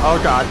god, oh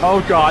god,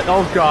 oh god,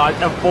 oh god,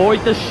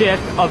 avoid the shit,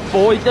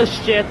 avoid the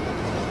shit.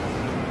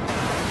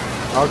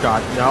 Oh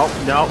god, no,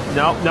 no,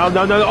 no, no,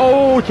 no,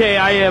 no, okay,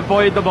 I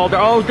avoided the boulder.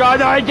 Oh god,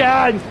 not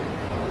again!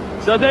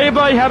 Does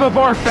anybody have a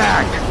barf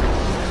bag?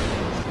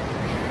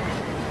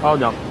 Oh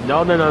no,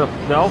 no, no, no,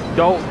 no, no,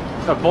 don't.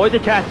 Avoid the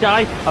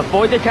cacti,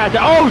 avoid the cacti.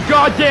 Oh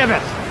god damn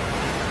it!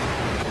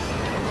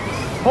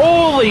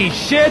 Holy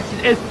shit,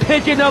 it's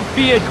picking up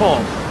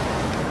vehicles!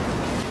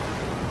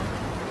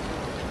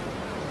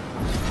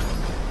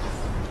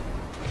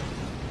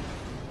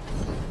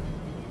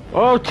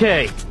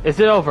 Okay, is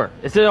it over?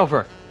 Is it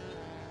over?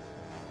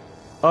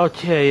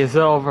 Okay, it's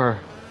over.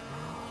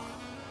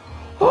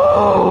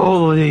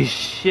 Holy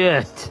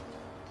shit!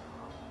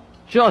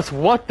 Just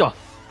what the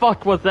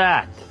fuck was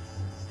that?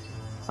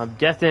 I'm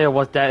guessing it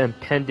was that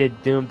impending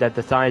doom that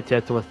the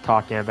scientist was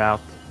talking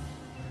about.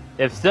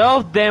 If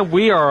so, then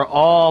we are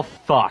all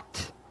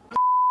fucked.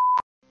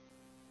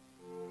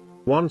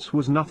 Once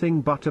was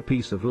nothing but a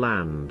piece of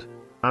land,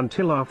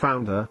 until our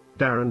founder,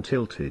 Darren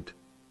Tilted,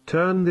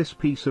 turned this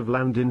piece of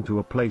land into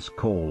a place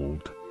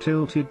called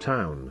Tilted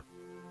Town.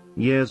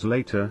 Years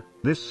later,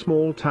 this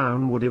small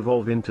town would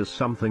evolve into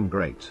something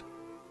great.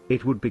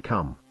 It would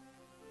become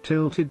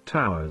Tilted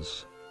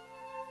Towers.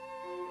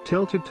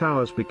 Tilted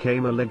Towers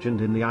became a legend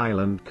in the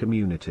island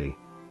community.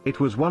 It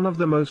was one of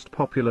the most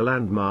popular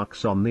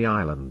landmarks on the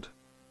island,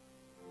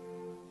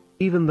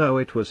 even though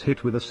it was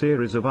hit with a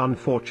series of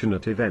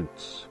unfortunate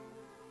events.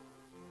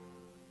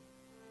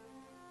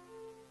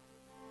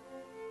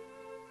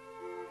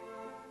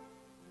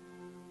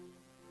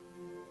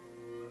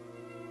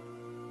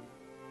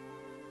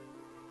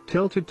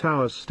 Tilted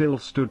Towers still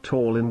stood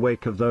tall in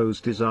wake of those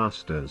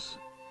disasters.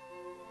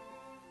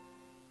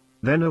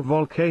 Then a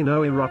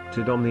volcano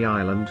erupted on the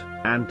island,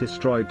 and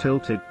destroyed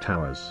Tilted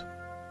Towers.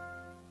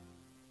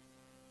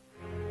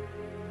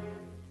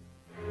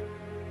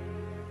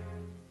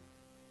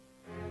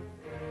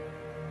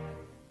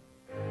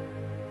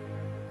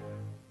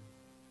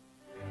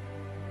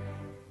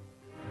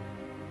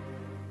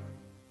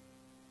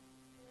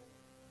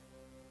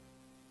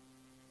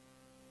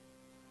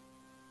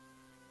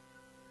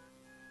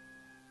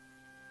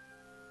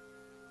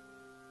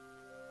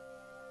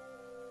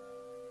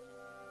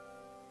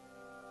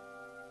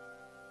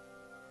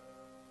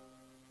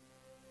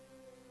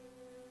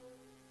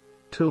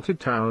 Tilted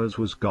Towers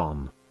was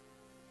gone.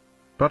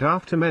 But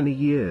after many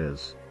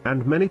years,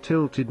 and many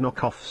tilted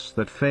knockoffs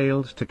that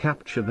failed to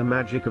capture the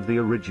magic of the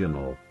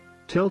original,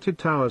 Tilted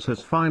Towers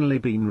has finally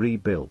been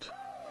rebuilt.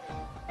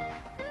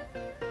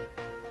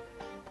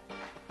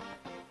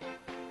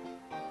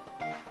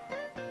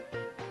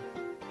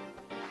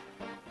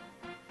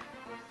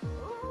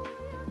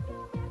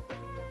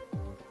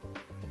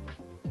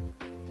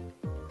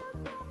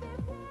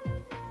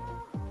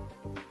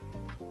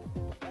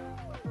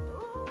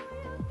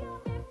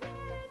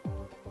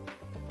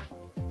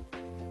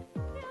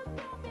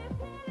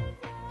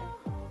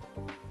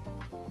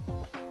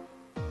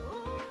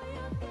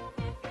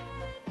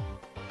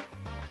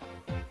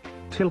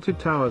 Tilted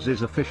Towers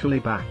is officially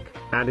back,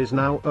 and is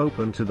now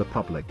open to the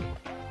public.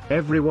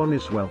 Everyone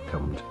is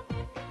welcomed.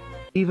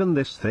 Even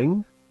this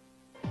thing?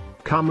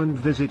 Come and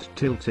visit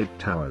Tilted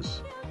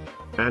Towers.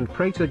 And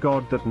pray to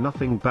God that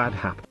nothing bad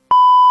happens.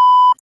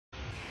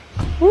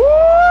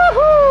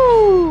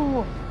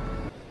 Woohoo!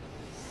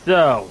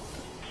 So,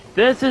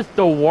 This is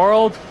the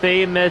world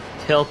famous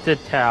Tilted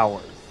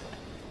Towers.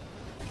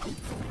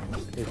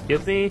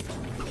 Excuse me?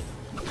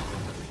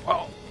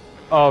 Oh,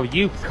 oh,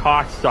 you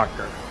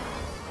cocksucker.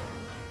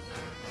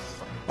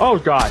 Oh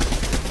god.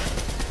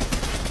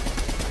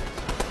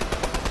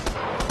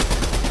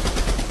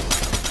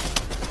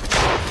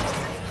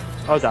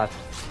 Oh god.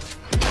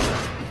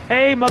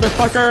 Hey,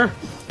 motherfucker!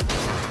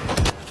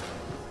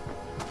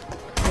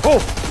 Oh!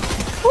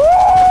 Woo!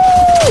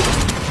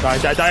 Die,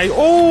 die, die!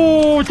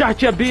 Oh,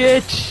 gotcha,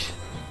 bitch!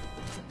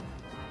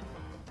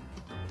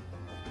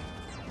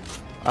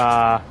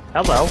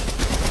 Hello.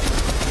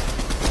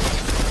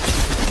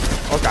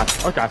 Oh god,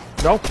 oh god,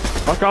 no,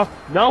 fuck off,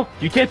 no,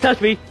 you can't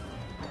touch me!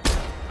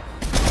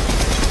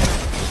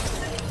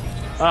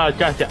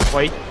 Gotcha,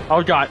 wait,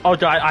 oh god,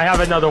 I have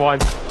another one.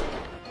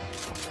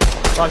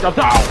 Oh,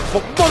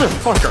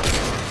 motherfucker!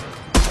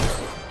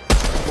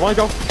 You wanna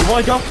go? You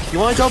wanna go? You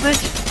wanna go,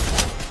 bitch?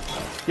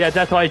 Yeah,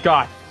 that's what I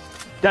got.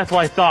 That's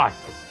what I thought.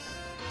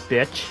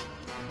 Bitch.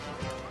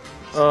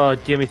 Oh,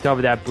 give me some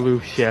of that blue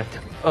shit.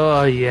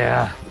 Oh,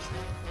 yeah.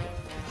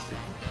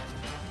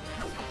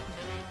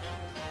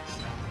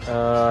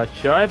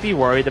 Should I be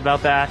worried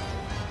about that?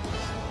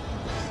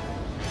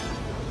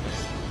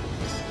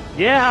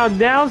 Yeah, I'm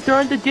now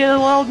starting to get a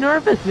little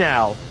nervous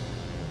now.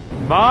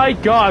 My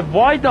god,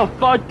 why the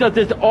fuck does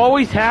this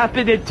always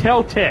happen in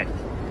Tilted?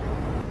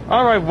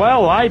 Alright,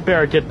 well, I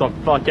better get the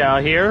fuck out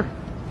of here.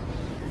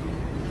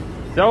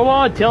 So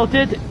long,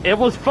 Tilted. It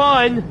was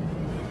fun.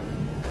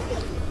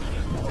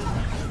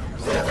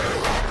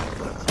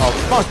 Oh,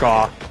 fuck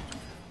off.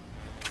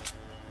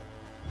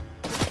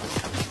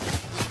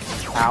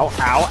 Ow,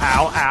 ow,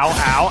 ow, ow,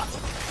 ow.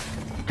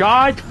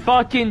 God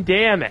fucking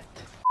damn it.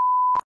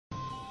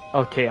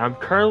 Okay, I'm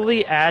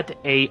currently at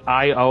a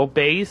I.O.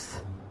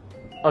 base.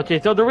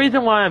 Okay, so the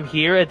reason why I'm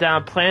here is that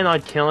I'm planning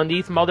on killing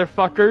these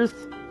motherfuckers.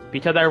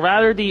 Because I'd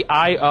rather the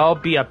I.O.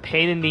 be a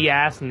pain in the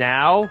ass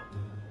now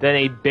than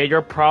a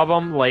bigger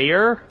problem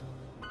later.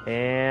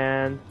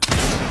 And...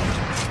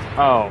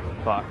 oh,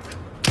 fuck.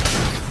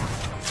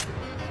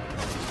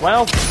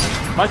 Well,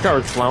 my car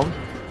is blown.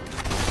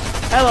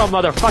 Hello,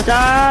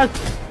 motherfuckers!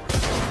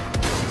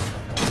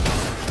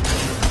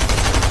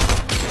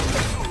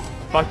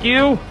 Fuck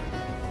you!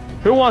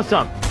 Who wants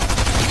some?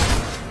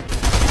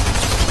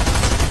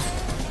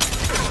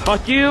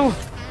 Fuck you!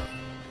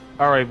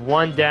 Alright,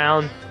 one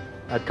down.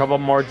 A couple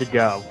more to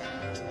go.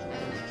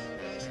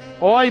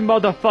 Oi,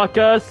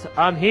 motherfuckers!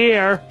 I'm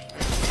here!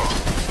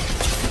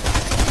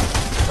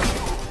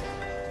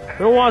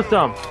 Who wants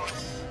some?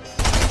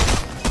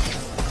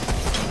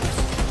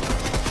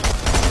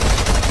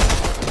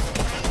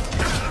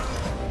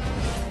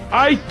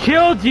 I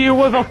killed you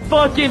with a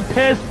fucking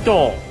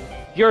pistol!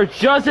 You're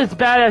just as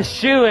bad at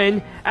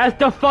shooting as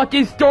the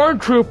fucking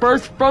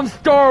stormtroopers from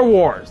Star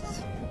Wars!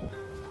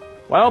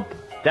 Well,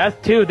 that's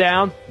 2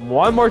 down.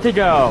 1 more to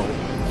go.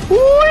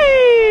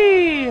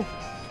 Whee!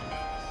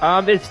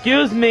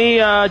 Excuse me,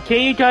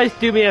 can you guys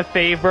do me a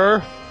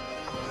favor?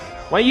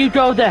 When you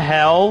go to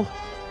hell,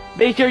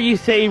 make sure you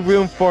say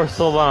room for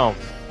Salome.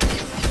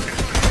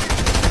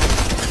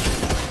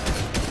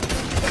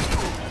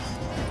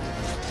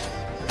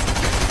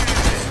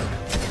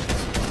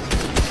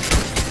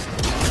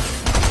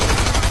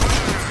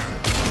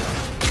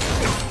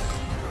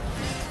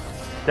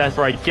 That's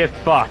right, get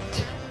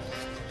fucked.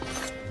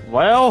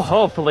 Well,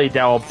 hopefully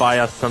that will buy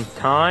us some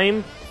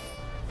time.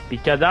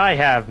 Because I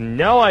have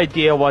no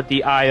idea what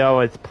the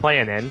I.O. is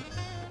planning.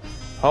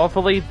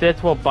 Hopefully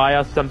this will buy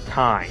us some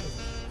time.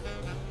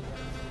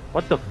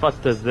 What the fuck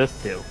does this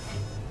do?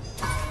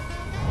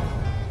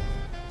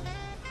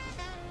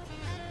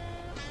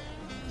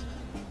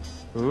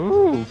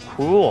 Ooh,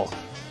 cool.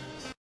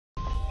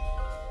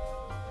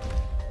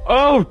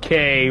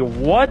 Okay,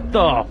 what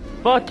the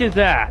fuck is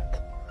that?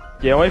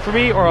 Get away from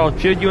me or I'll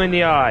shoot you in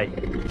the eye.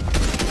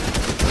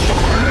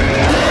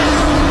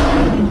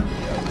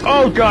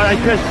 Oh god, I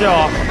pissed it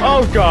off.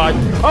 Oh god.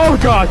 Oh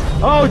god.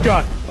 Oh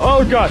god.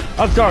 Oh god.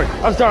 I'm sorry.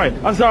 I'm sorry.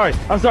 I'm sorry.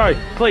 I'm sorry.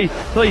 Please.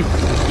 Please.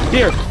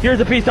 Here's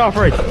a peace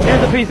offering.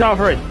 Here's a peace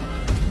offering.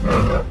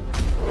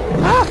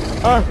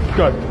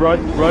 God. Run.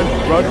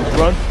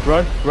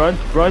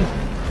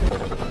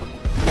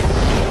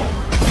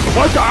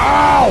 What the?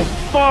 Ow!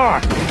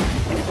 Fuck!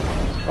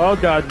 Oh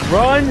god.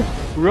 Run.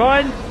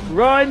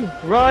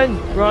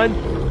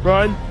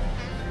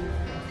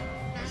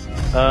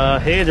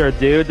 Hey there,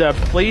 dude.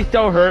 Please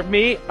don't hurt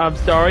me. I'm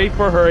sorry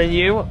for hurting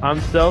you.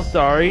 I'm so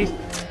sorry.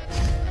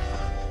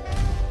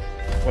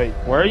 Wait,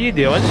 what are you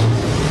doing?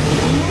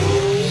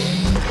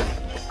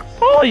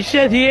 Holy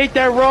shit, he ate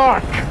that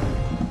rock!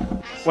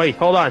 Wait,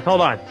 hold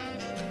on.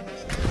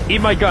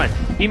 Eat my gun.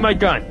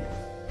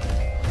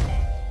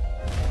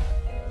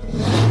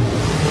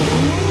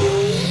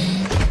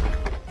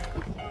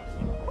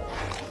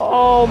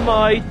 Oh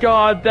my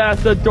god,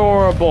 that's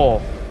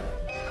adorable.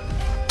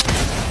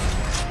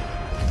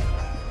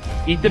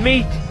 Eat the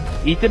meat!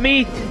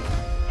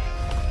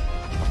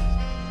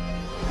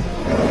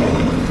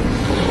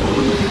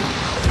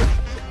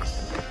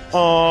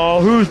 Oh,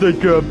 who's the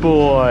good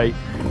boy?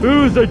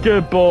 Who's a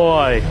good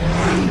boy?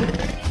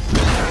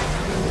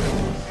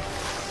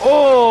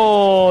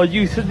 Oh,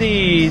 you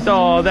sneeze.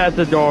 Oh, that's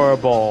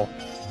adorable.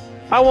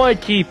 I want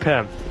to keep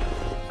him.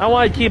 I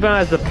want to keep him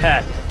as a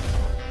pet.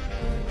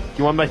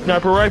 You want my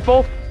sniper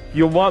rifle?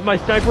 You want my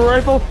sniper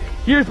rifle?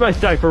 Here's my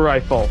sniper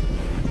rifle.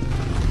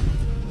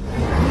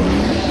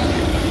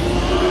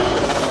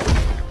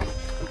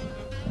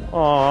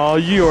 Oh,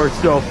 you are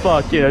so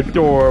fucking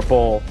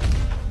adorable.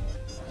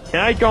 Can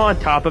I go on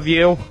top of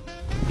you?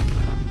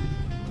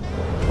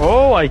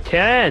 Oh, I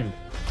can.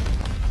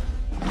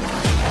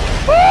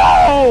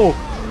 Oh!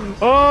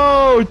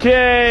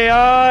 Okay,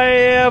 I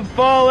am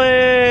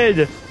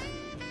fallen!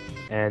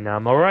 And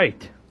I'm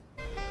alright.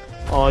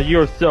 Oh,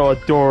 you're so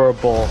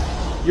adorable.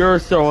 You're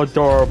so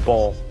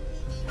adorable.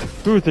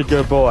 Who's a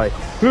good boy?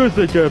 Who's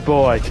a good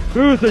boy?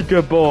 Who's a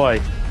good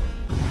boy?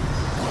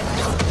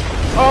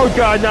 Oh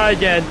god, not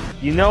again.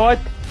 You know what?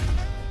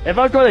 If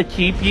I'm gonna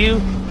keep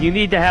you, you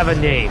need to have a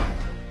name.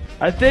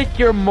 I think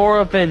you're more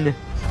of an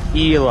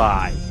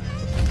Eli.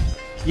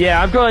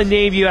 Yeah, I'm gonna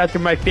name you after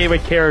my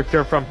favorite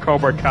character from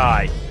Cobra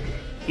Kai.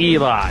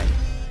 Eli.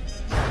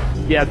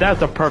 Yeah,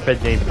 that's a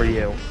perfect name for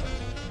you.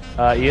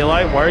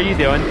 Eli, what are you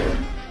doing?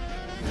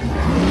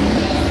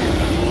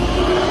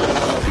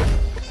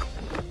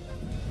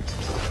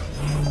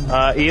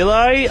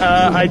 Eli,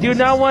 I do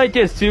not want to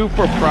get sued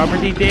for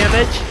property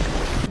damage.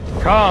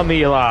 Come,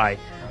 Eli.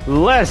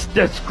 Let's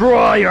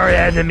destroy our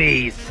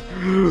enemies.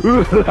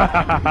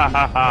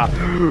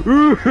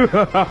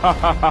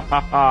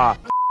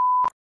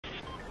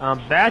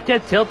 I'm back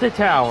at Tilted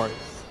Towers.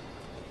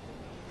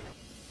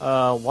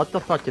 What the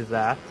fuck is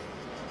that?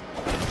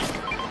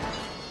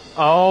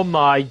 Oh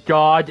my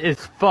god,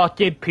 it's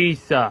fucking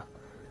pizza.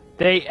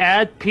 They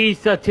add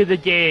pizza to the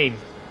game.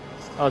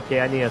 Okay,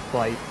 I need a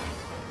slice.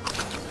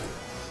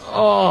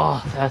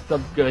 Oh, that's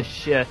some good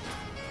shit.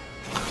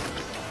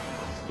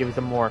 Give me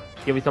some more.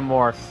 Give me some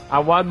more. I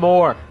want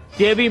more.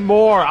 Give me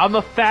more. I'm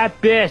a fat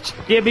bitch.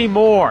 Give me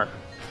more.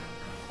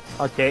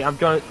 Okay, I'm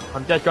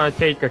just gonna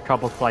take a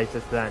couple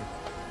slices then.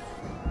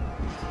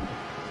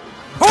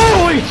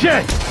 Holy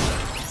shit!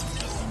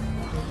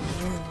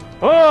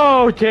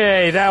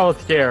 Okay, that was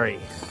scary.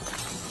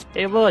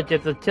 Hey look,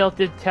 it's a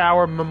Tilted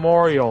Tower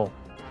Memorial.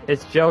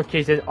 It's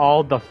showcasing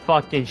all the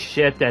fucking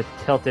shit that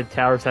Tilted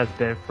Towers has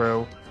been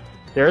through.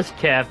 There's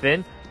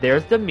Kevin,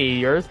 there's the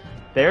meteors,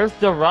 there's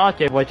the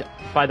rocket, which,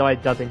 by the way,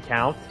 doesn't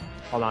count.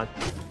 Hold on.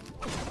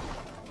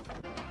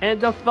 And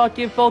the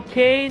fucking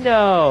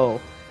volcano!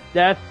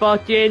 That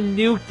fucking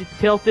nuked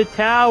Tilted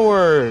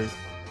Towers!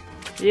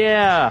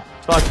 Yeah,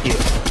 fuck you.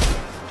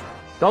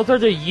 Those are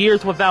the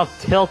years without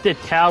Tilted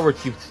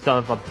Towers, you son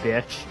of a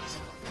bitch.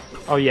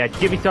 Oh yeah,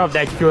 give me some of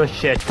that good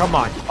shit, come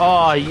on.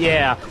 Oh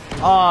yeah,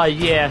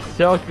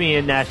 soak me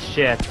in that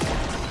shit.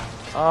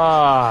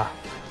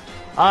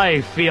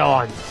 I feel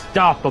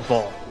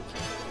unstoppable.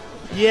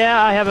 Yeah,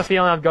 I have a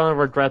feeling I'm gonna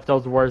regret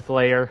those words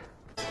later.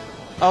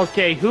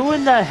 Okay, who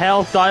in the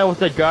hell thought it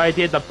was a good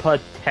idea to put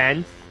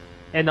tents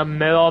in the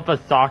middle of a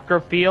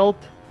soccer field?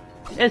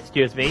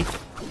 Excuse me.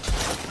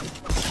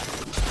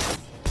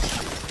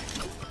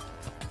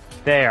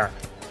 There.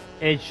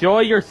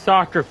 Enjoy your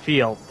soccer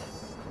field.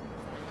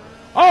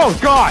 Oh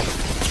god!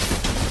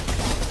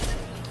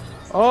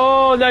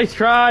 Oh, nice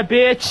try,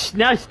 bitch!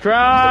 Nice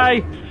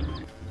try!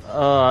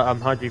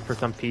 I'm hungry for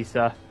some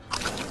pizza.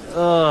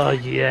 Oh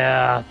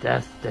yeah,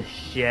 that's the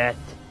shit.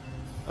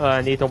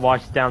 I need to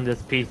wash down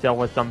this pizza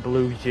with some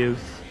blue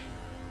juice.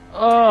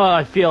 Oh,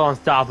 I feel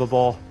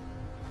unstoppable.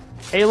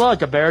 Hey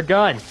look, a better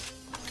gun.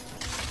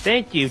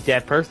 Thank you,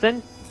 dead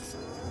person.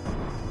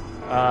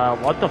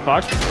 What the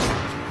fuck?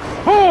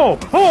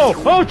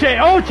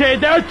 Okay,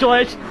 that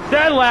glitch,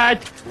 that lag.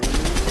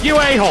 You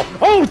a-hole.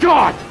 Oh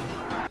god!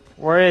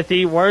 Where is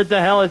he? Where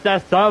the hell is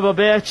that son of a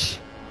bitch?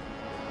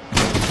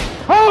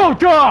 Oh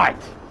god!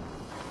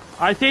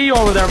 I see you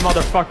over there,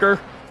 motherfucker.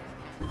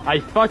 I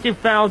fucking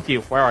found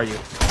you. Where are you?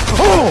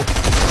 Oh!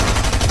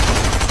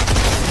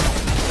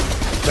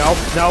 No,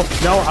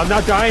 I'm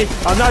not dying.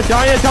 I'm not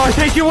dying until I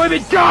take you with me.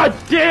 God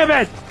damn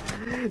it!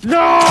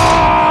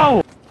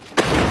 No!